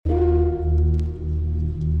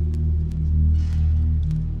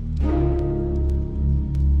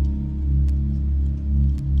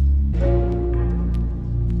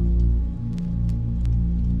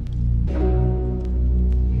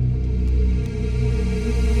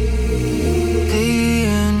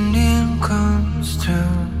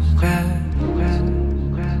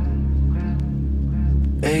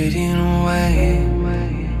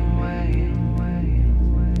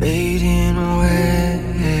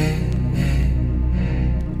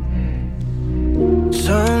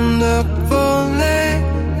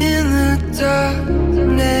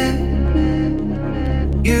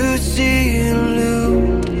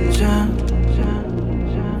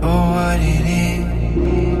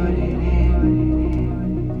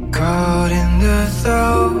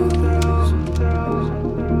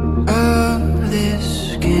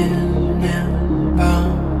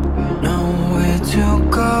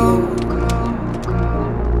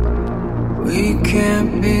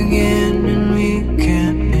can't begin and we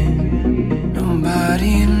can't end.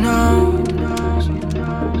 Nobody knows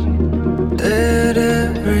that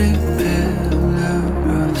every pillar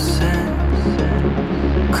of sand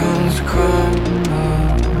comes crumbling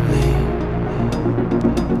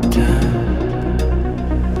down.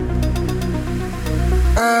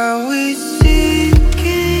 Are we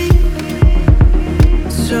seeking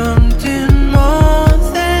something more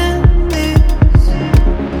than this?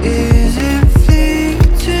 Is it fleeting?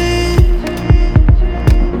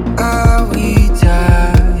 Are we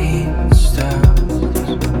dying stars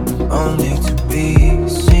only to be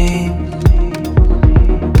seen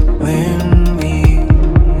when we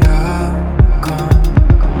are gone?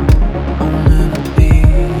 Only to be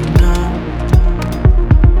known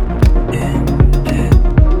in death.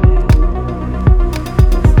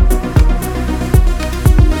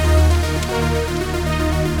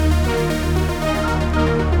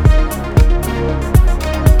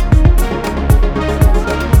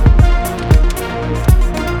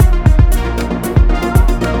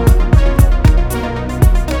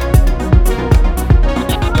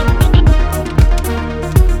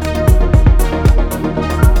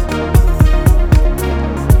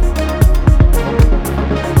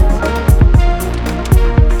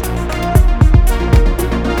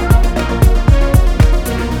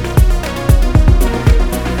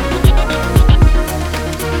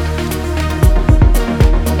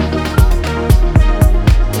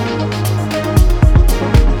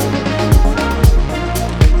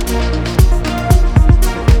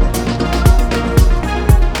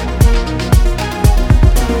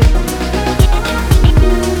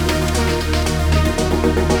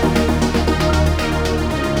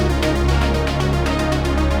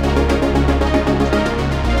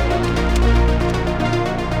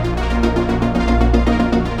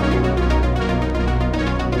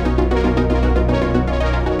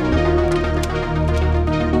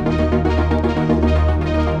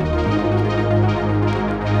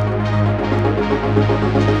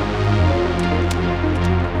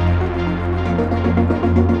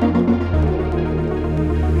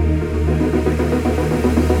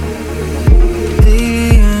 The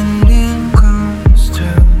ending comes to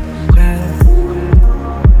death,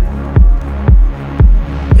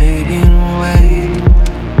 fading away,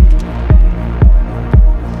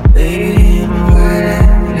 fading away.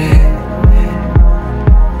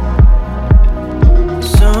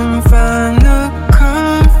 Some find the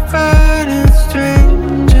comfort in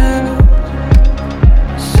strangers,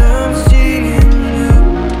 some see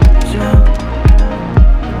illusion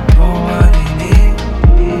for what it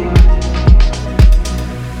is.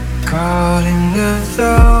 Caught in the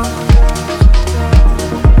thought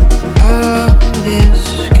of this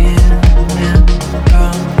skin and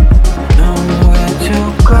bone, nowhere to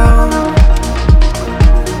go.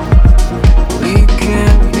 We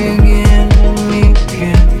can't begin and we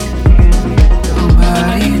can't end.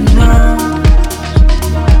 Nobody knows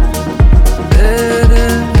that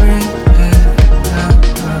every pillar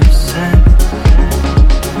of sand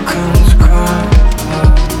comes crumbling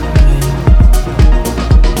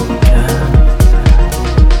down.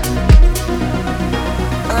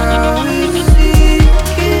 Are we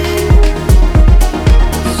seeking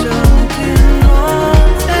something more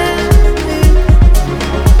than this?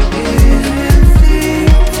 Is it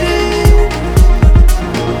fleeting?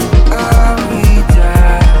 Are we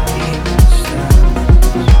dying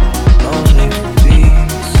stars only to be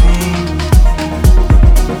seen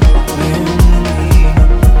when we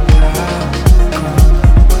are gone?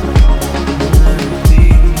 Only to be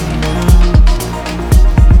known in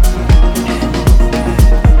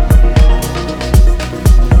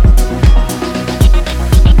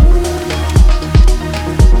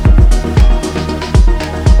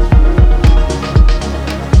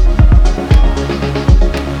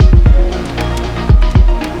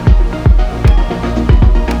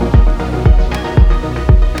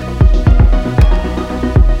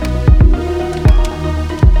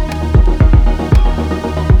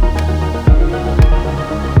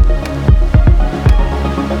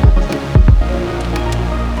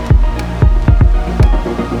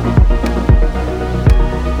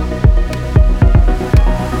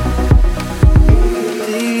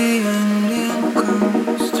the ending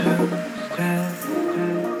comes to death,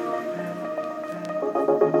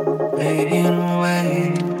 fading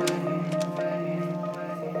away,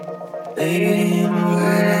 fading